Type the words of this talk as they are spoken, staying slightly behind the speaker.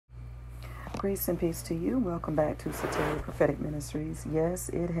Grace and peace to you. Welcome back to Soteria Prophetic Ministries. Yes,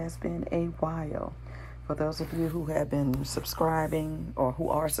 it has been a while. For those of you who have been subscribing or who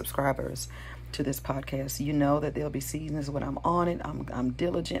are subscribers to this podcast, you know that there'll be seasons when I'm on it, I'm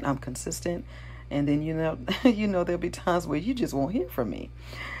diligent, I'm consistent, and then there'll be times where you just won't hear from me.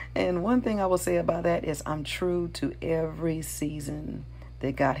 And one thing I will say about that is I'm true to every season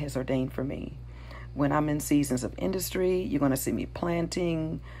that God has ordained for me. When I'm in seasons of industry, you're going to see me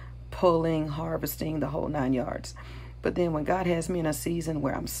planting, pulling, harvesting, the whole 9 yards. But then when God has me in a season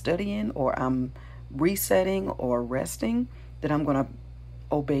where I'm studying or I'm resetting or resting, then I'm going to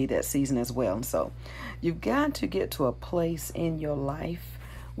obey that season as well. And so you've got to get to a place in your life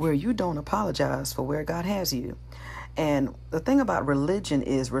where you don't apologize for where God has you. And the thing about religion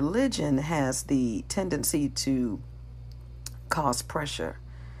is religion has the tendency to cause pressure.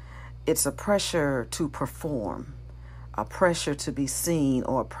 It's a pressure to perform, a pressure to be seen,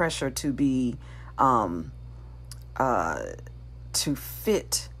 or a pressure to be to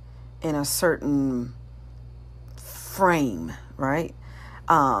fit in a certain frame, right?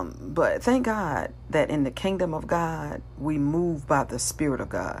 But thank God that in the kingdom of God, we move by the Spirit of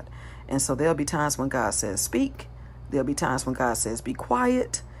God. And so there'll be times when God says, speak. There'll be times when God says, be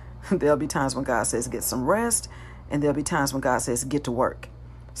quiet. There'll be times when God says, get some rest. And there'll be times when God says, get to work.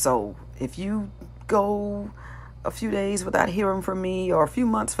 So if you go a few days without hearing from me, or a few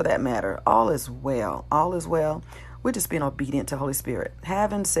months for that matter, all is well. All is well. We're just being obedient to Holy Spirit.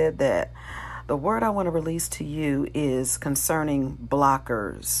 Having said that, the word I want to release to you is concerning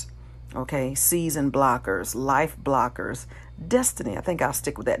blockers. Okay, season blockers, life blockers, destiny. I think I'll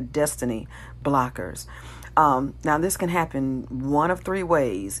stick with that, destiny blockers. Now, this can happen one of three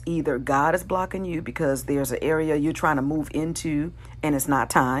ways. Either God is blocking you because there's an area you're trying to move into and it's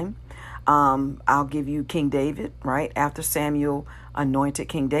not time. I'll give you King David, right? After Samuel anointed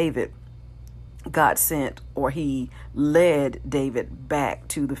King David, God sent, or he led David back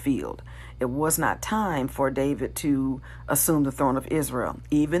to the field. It was not time for David to assume the throne of Israel,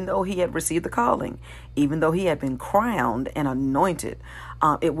 even though he had received the calling, even though he had been crowned and anointed.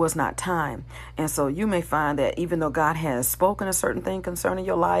 It was not time. And so you may find that even though God has spoken a certain thing concerning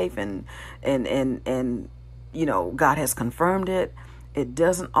your life and God has confirmed it, it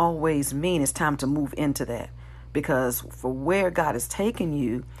doesn't always mean it's time to move into that, because for where God is taking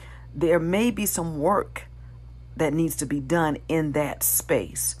you, there may be some work that needs to be done in that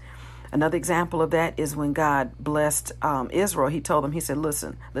space. Another example of that is when God blessed Israel. He told them, he said,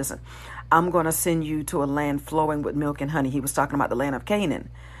 listen, I'm going to send you to a land flowing with milk and honey. He was talking about the land of Canaan.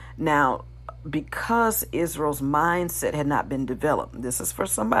 Now, because Israel's mindset had not been developed, this is for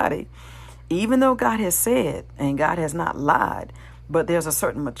somebody, even though God has said and God has not lied, but there's a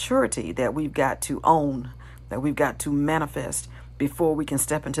certain maturity that we've got to own, that we've got to manifest before we can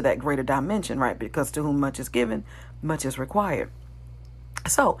step into that greater dimension, right? Because to whom much is given, much is required.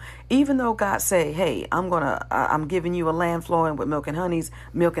 So even though God say, hey, I'm giving you a land flowing with milk and honey,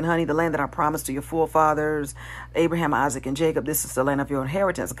 the land that I promised to your forefathers, Abraham, Isaac, and Jacob, this is the land of your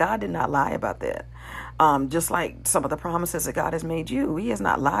inheritance. God did not lie about that. Just like some of the promises that God has made you, he has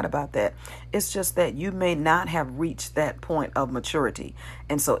not lied about that. It's just that you may not have reached that point of maturity.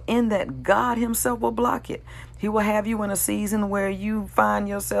 And so in that, God himself will block it. He will have you in a season where you find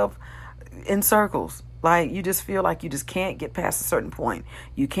yourself in circles. Like you just feel like you just can't get past a certain point.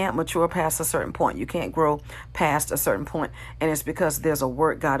 You can't mature past a certain point. You can't grow past a certain point. And it's because there's a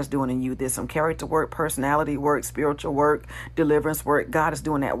work God is doing in you. There's some character work, personality work, spiritual work, deliverance work. God is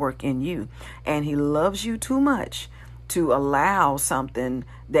doing that work in you. And he loves you too much to allow something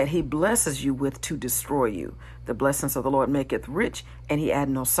that he blesses you with to destroy you. The blessings of the Lord maketh rich, and he add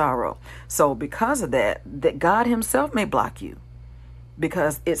no sorrow. So because of that God himself may block you,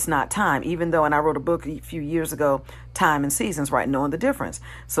 because it's not time, even though, and I wrote a book a few years ago, Time and Seasons, right? Knowing the difference.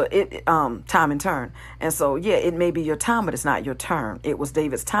 So time and turn. And so, yeah, it may be your time, but it's not your turn. It was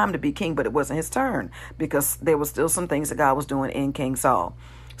David's time to be king, but it wasn't his turn, because there was still some things that God was doing in King Saul.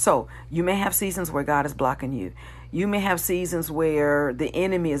 So you may have seasons where God is blocking you. You may have seasons where the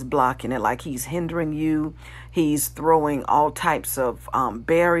enemy is blocking it, like he's hindering you. He's throwing all types of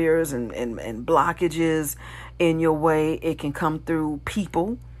barriers and blockages in your way. It can come through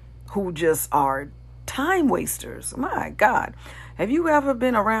people who just are time wasters. My God. Have you ever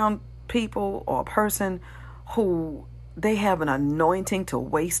been around people or a person who they have an anointing to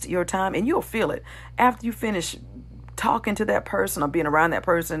waste your time? And you'll feel it after you finish talking to that person or being around that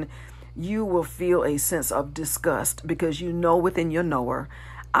person. You will feel a sense of disgust, because you know within your knower,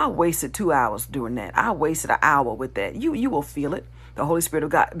 I wasted 2 hours doing that. I wasted an hour with that. You will feel it, the Holy Spirit of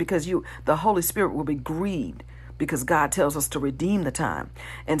God, because the Holy Spirit will be grieved because God tells us to redeem the time.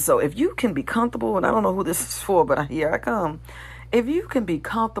 And so if you can be comfortable, and I don't know who this is for, but here I come. If you can be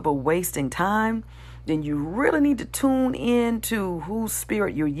comfortable wasting time, then you really need to tune in to whose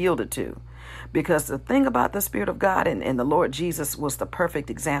spirit you're yielded to. Because the thing about the Spirit of God and the Lord Jesus was the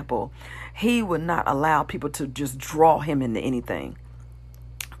perfect example. He would not allow people to just draw him into anything.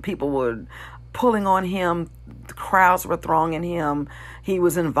 People were pulling on him. The crowds were thronging him. He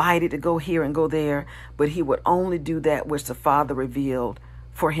was invited to go here and go there, but he would only do that which the Father revealed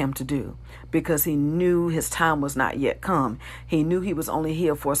for him to do, because he knew his time was not yet come. He knew he was only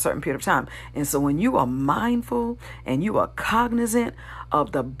here for a certain period of time. And so when you are mindful and you are cognizant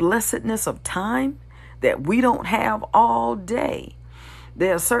of the blessedness of time that we don't have all day,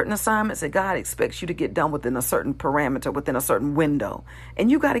 there are certain assignments that God expects you to get done within a certain parameter, within a certain window.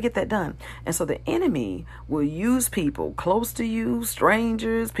 And you got to get that done. And so the enemy will use people close to you,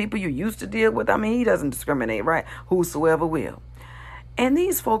 strangers, people you used to deal with. I mean, he doesn't discriminate, right? Whosoever will. And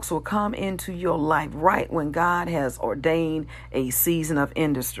these folks will come into your life right when God has ordained a season of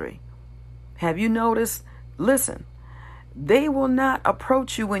industry. Have you noticed? Listen, they will not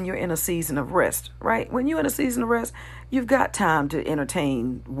approach you when you're in a season of rest, right? When you're in a season of rest, you've got time to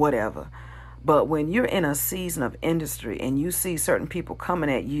entertain whatever. But when you're in a season of industry and you see certain people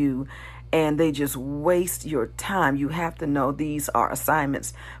coming at you and they just waste your time, you have to know these are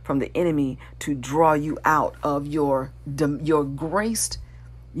assignments from the enemy to draw you out of your graceful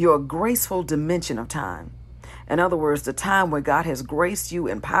dimension of time. In other words, the time where God has graced you,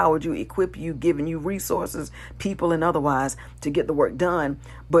 empowered you, equipped you, given you resources, people and otherwise to get the work done,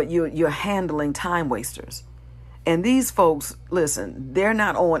 but you're handling time wasters. And these folks, listen, they're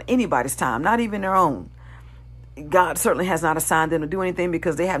not on anybody's time, not even their own. God certainly has not assigned them to do anything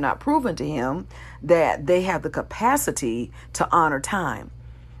because they have not proven to him that they have the capacity to honor time.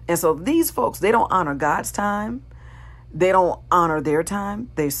 And so these folks, they don't honor God's time. They don't honor their time.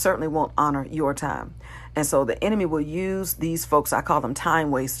 They certainly won't honor your time. And so the enemy will use these folks, I call them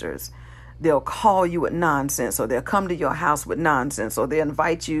time wasters. They'll call you with nonsense, or they'll come to your house with nonsense, or they'll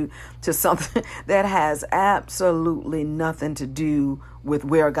invite you to something that has absolutely nothing to do with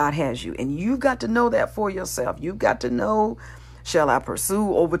where God has you. And you've got to know that for yourself. You've got to know, shall I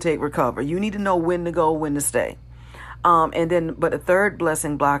pursue, overtake, recover? You need to know when to go, when to stay. But a third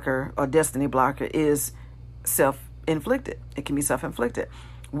blessing blocker or destiny blocker is self-inflicted. It can be self-inflicted,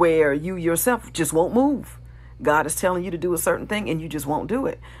 where you yourself just won't move. God is telling you to do a certain thing and you just won't do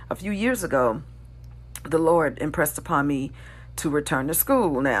it. A few years ago, the Lord impressed upon me to return to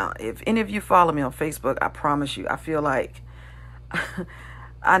school. Now, if any of you follow me on Facebook, I promise you, I feel like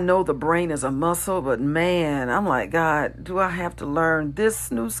I know the brain is a muscle, but man, I'm like, God, do I have to learn this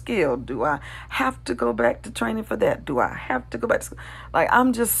new skill? Do I have to go back to training for that? Do I have to go back to school? Like,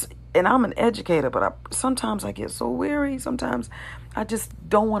 I'm an educator, but sometimes I get so weary. Sometimes I just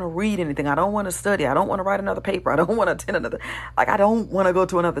don't want to read anything. I don't want to study. I don't want to write another paper. I don't want to attend another, I don't want to go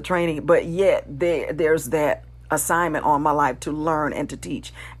to another training, but yet there's that assignment on my life to learn and to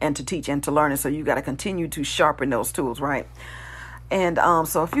teach and to teach and to learn. And so you got to continue to sharpen those tools, right? And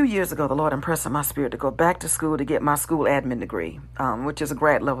so a few years ago, the Lord impressed on my spirit to go back to school to get my school admin degree, which is a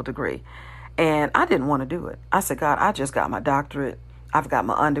grad level degree. And I didn't want to do it. I said, God, I just got my doctorate. I've got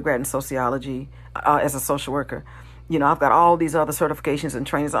my undergrad in sociology as a social worker. You know, I've got all these other certifications and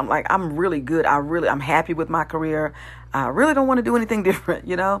trainings. I'm like, I'm really good. I'm happy with my career. I really don't want to do anything different,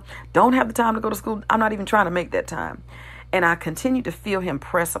 you know. Don't have the time to go to school. I'm not even trying to make that time. And I continue to feel him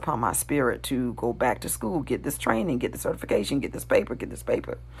press upon my spirit to go back to school, get this training, get the certification, get this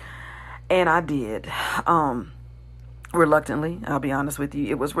paper. And I did. Reluctantly, I'll be honest with you.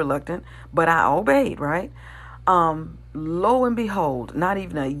 It was reluctant, but I obeyed, right? Lo and behold, not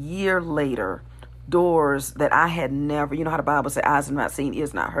even a year later, doors that I had never, you know how the Bible says, eyes have not seen,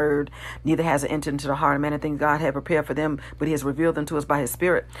 ears not heard, neither has it entered into the heart of man, and things God had prepared for them, but he has revealed them to us by his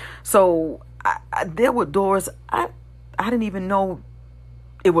spirit. So there were doors, I didn't even know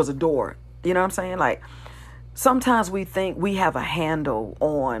it was a door. You know what I'm saying? Like, sometimes we think we have a handle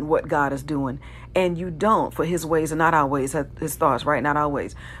on what God is doing, and you don't, for his ways are not our ways, his thoughts, right? Not our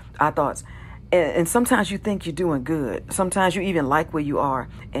ways, our thoughts. And sometimes you think you're doing good. Sometimes you even like where you are.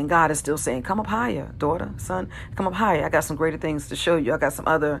 And God is still saying, come up higher, daughter, son, come up higher. I got some greater things to show you. I got some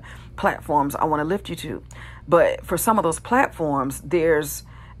other platforms I want to lift you to. But for some of those platforms, there's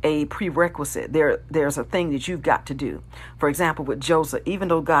a prerequisite. There's a thing that you've got to do. For example, with Joseph, even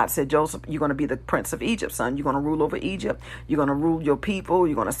though God said, Joseph, you're going to be the prince of Egypt, son. You're going to rule over Egypt. You're going to rule your people.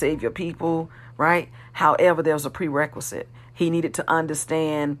 You're going to save your people, right? However, there's a prerequisite. He needed to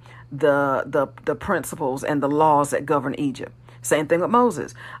understand the principles and the laws that govern Egypt. Same thing with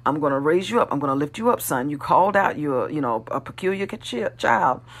Moses. I'm going to raise you up. I'm going to lift you up, son. You called out. You're, a peculiar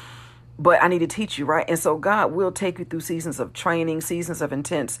child. But I need to teach you, right? And so God will take you through seasons of training, seasons of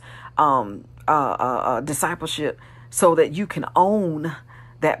intense discipleship, so that you can own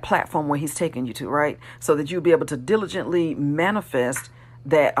that platform where he's taking you to, right? So that you'll be able to diligently manifest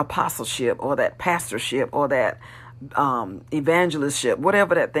that apostleship or that pastorship or that evangelistship,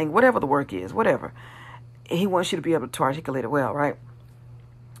 whatever that thing, whatever the work is, whatever. He wants you to be able to articulate it well, right?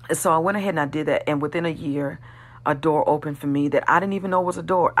 And so I went ahead and I did that. And within a year, a door opened for me that I didn't even know was a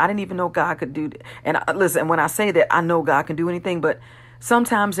door. I didn't even know God could do. And listen, when I say that, I know God can do anything, but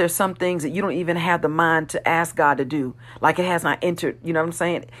sometimes there's some things that you don't even have the mind to ask God to do. Like it has not entered, you know what I'm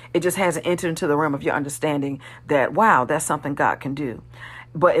saying? It just hasn't entered into the realm of your understanding that, wow, that's something God can do.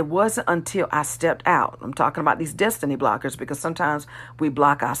 But it wasn't until I stepped out. I'm talking about these destiny blockers, because sometimes we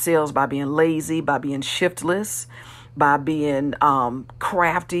block ourselves by being lazy, by being shiftless, by being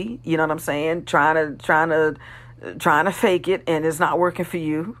crafty. You know what I'm saying? Trying to fake it, and it's not working for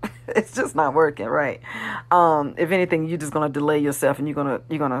you. It's just not working, right? If anything, you're just going to delay yourself, and you're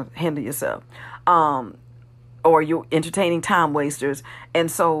gonna hinder yourself, or you're entertaining time wasters. And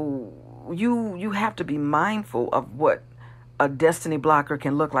so you have to be mindful of what a destiny blocker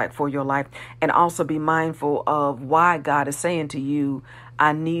can look like for your life, and also be mindful of why God is saying to you,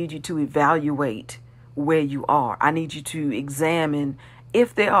 I need you to evaluate where you are. I need you to examine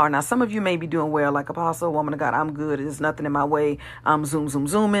if they are. Now, some of you may be doing well, like Apostle, woman of God, I'm good. There's nothing in my way. I'm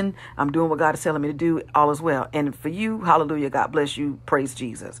zooming. I'm doing what God is telling me to do. All is well. And for you, hallelujah, God bless you. Praise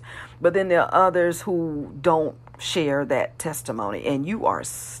Jesus. But then there are others who don't share that testimony, and you are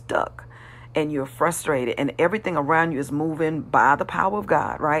stuck and you're frustrated and everything around you is moving by the power of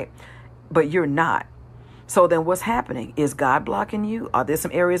God, right? But you're not. So then what's happening? Is God blocking you? Are there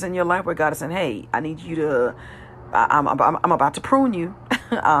some areas in your life where God is saying, hey, I need you to, I'm about to prune you.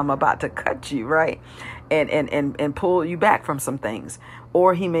 I'm about to cut you, right? And pull you back from some things.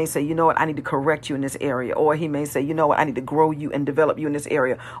 Or he may say, you know what, I need to correct you in this area. Or he may say, you know what, I need to grow you and develop you in this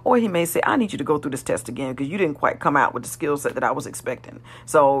area. Or he may say, I need you to go through this test again because you didn't quite come out with the skill set that I was expecting.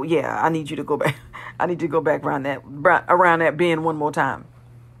 So yeah, I need you to go back. I need you to go back around that being one more time.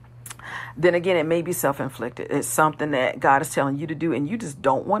 Then again, it may be self-inflicted. It's something that God is telling you to do and you just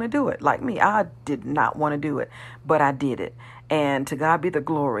don't want to do it. Like me, I did not want to do it, but I did it. And to God be the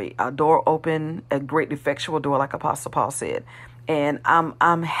glory. A door opened, a great effectual door, like Apostle Paul said. And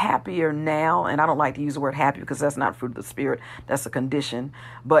I'm happier now. And I don't like to use the word happy because that's not fruit of the spirit. That's a condition.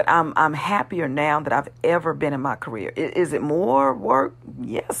 But I'm happier now than I've ever been in my career. Is it more work?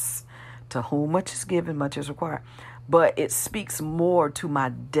 Yes. To whom much is given, much is required. But it speaks more to my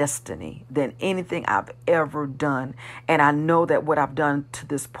destiny than anything I've ever done. And I know that what I've done to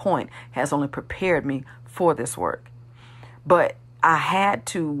this point has only prepared me for this work. But I had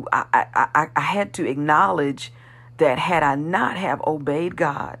to acknowledge that had I not have obeyed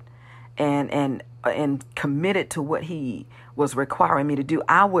God and committed to what he was requiring me to do,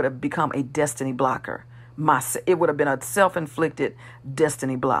 I would have become a destiny blocker. It would have been a self-inflicted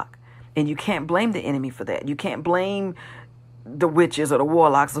destiny block. And you can't blame the enemy for that. You can't blame the witches or the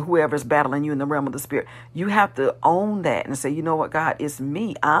warlocks or whoever's battling you in the realm of the spirit. You have to own that and say, you know what, God, it's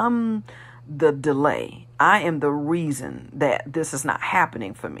me. I'm the delay. I am the reason that this is not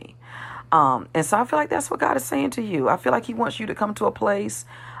happening for me. And so I feel like that's what God is saying to you. I feel like he wants you to come to a place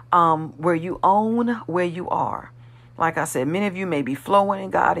where you own where you are. Like I said, many of you may be flowing in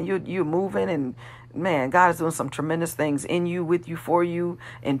God and you're moving, and man, God is doing some tremendous things in you, with you, for you,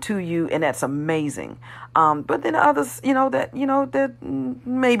 and to you, and that's amazing. But then others, that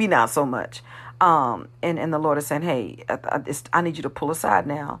maybe not so much. And the Lord is saying, hey, I need you to pull aside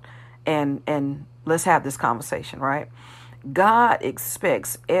now, and let's have this conversation, right? God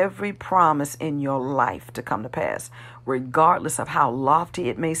expects every promise in your life to come to pass, regardless of how lofty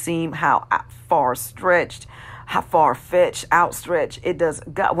it may seem, how far-stretched, how far-fetched, outstretched. It does.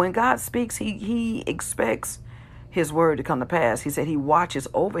 God, when God speaks, he expects his word to come to pass. He said he watches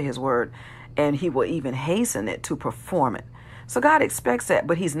over his word, and he will even hasten it to perform it. So God expects that,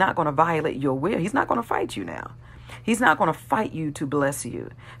 but he's not going to violate your will. He's not going to fight you now. He's not going to fight you to bless you.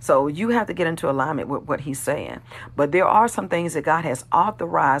 So you have to get into alignment with what he's saying. But there are some things that God has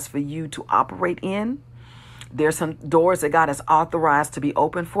authorized for you to operate in. There's some doors that God has authorized to be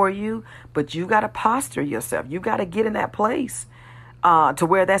open for you, but you got to posture yourself. You got to get in that place to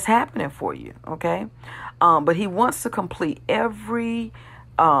where that's happening for you. Okay. But he wants to complete every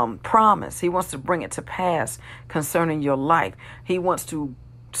promise. He wants to bring it to pass concerning your life. He wants to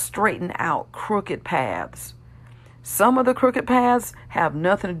straighten out crooked paths. Some of the crooked paths have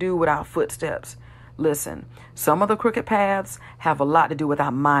nothing to do with our footsteps. Listen, some of the crooked paths have a lot to do with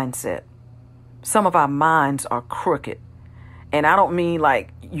our mindset. Some of our minds are crooked. And I don't mean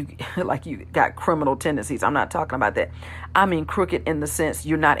like you got criminal tendencies. I'm not talking about that. I mean crooked in the sense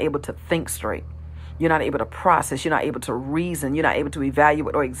you're not able to think straight. You're not able to process. You're not able to reason. You're not able to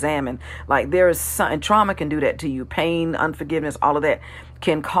evaluate or examine. Like there is some, and trauma can do that to you. Pain, unforgiveness, all of that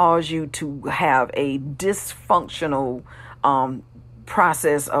can cause you to have a dysfunctional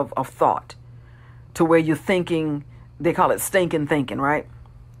process of thought, to where you're thinking, they call it stinking thinking, right?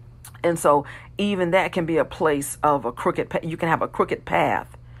 And so even that can be a place of a crooked path. You can have a crooked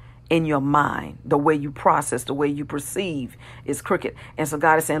path in your mind. The way you process, the way you perceive is crooked. And so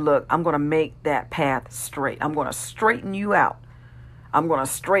God is saying, look, I'm going to make that path straight. I'm going to straighten you out. I'm going to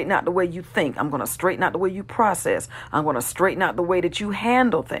straighten out the way you think. I'm going to straighten out the way you process. I'm going to straighten out the way that you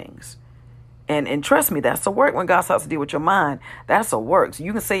handle things. And trust me, that's a work. When God starts to deal with your mind, that's a work. So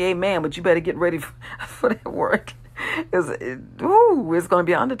you can say amen, but you better get ready for that work. It's going to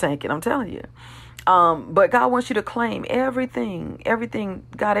be an undertaking, I'm telling you. But God wants you to claim everything.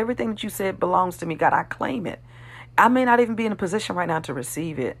 God, everything that you said belongs to me. God, I claim it. I may not even be in a position right now to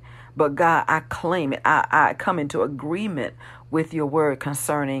receive it, but God, I claim it. I come into agreement with your word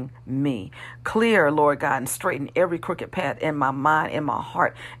concerning me. Clear, Lord God, and straighten every crooked path in my mind, in my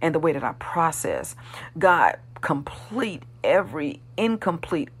heart, and the way that I process. God, complete every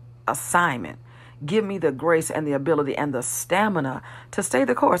incomplete assignment. Give me the grace and the ability and the stamina to stay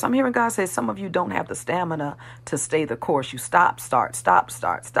the course. I'm hearing God say some of you don't have the stamina to stay the course. You stop, start.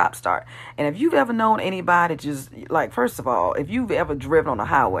 And if you've ever known anybody, just like, first of all, if you've ever driven on a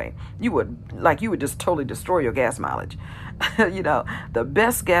highway, you would just totally destroy your gas mileage. The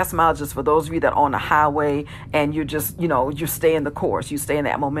best gas mileage is for those of you that are on the highway and you just, you stay in the course, you stay in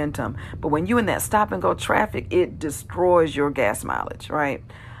that momentum. But when you're in that stop and go traffic, it destroys your gas mileage, right?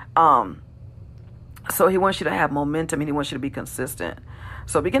 So he wants you to have momentum and he wants you to be consistent.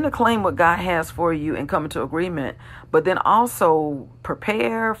 So begin to claim what God has for you and come into agreement, but then also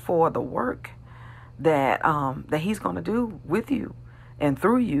prepare for the work that he's going to do with you and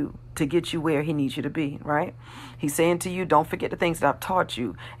through you to get you where he needs you to be, right? He's saying to you, don't forget the things that I've taught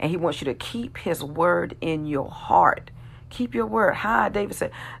you. And he wants you to keep his word in your heart. Keep your word. David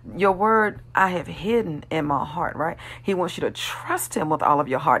said, your word I have hidden in my heart, right? He wants you to trust him with all of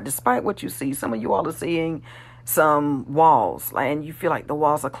your heart, despite what you see. Some of you all are seeing some walls, and you feel like the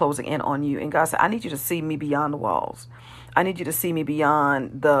walls are closing in on you. And God said, I need you to see me beyond the walls. I need you to see me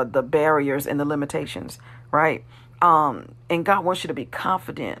beyond the barriers and the limitations, right? And God wants you to be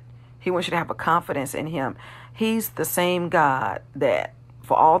confident. He wants you to have a confidence in him. He's the same God that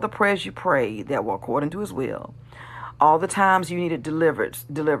for all the prayers you prayed that were according to his will, all the times you needed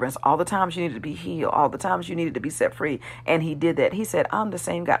deliverance, all the times you needed to be healed, all the times you needed to be set free, and he did that. He said, I'm the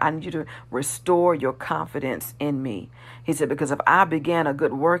same God. I need you to restore your confidence in me. He said, because if I began a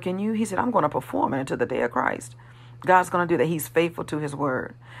good work in you, he said, I'm going to perform it until the day of Christ. God's going to do that. He's faithful to his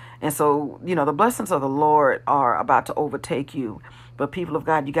word. And so, the blessings of the Lord are about to overtake you. But people of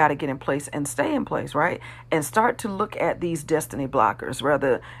God, you got to get in place and stay in place, right? And start to look at these destiny blockers.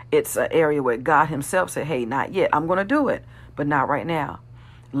 Whether it's an area where God himself said, hey, not yet. I'm going to do it, but not right now.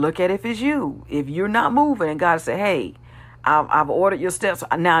 Look at if it's you. If you're not moving and God said, hey, I've ordered your steps.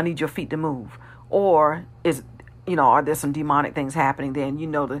 Now I need your feet to move. Or are there some demonic things happening? Then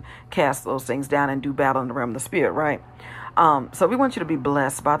to cast those things down and do battle in the realm of the spirit, right? So we want you to be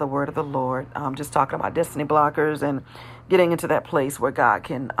blessed by the word of the Lord. Just talking about destiny blockers and getting into that place where God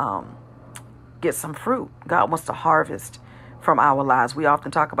can get some fruit. God wants to harvest from our lives. We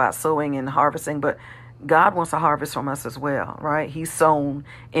often talk about sowing and harvesting, but God wants to harvest from us as well, right? He's sown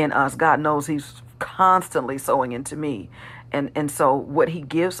in us. God knows he's constantly sowing into me. And so what he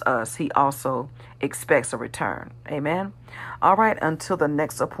gives us, he also expects a return. Amen. All right. Until the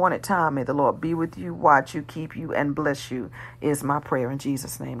next appointed time, may the Lord be with you, watch you, keep you, and bless you is my prayer in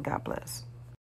Jesus' name. God bless.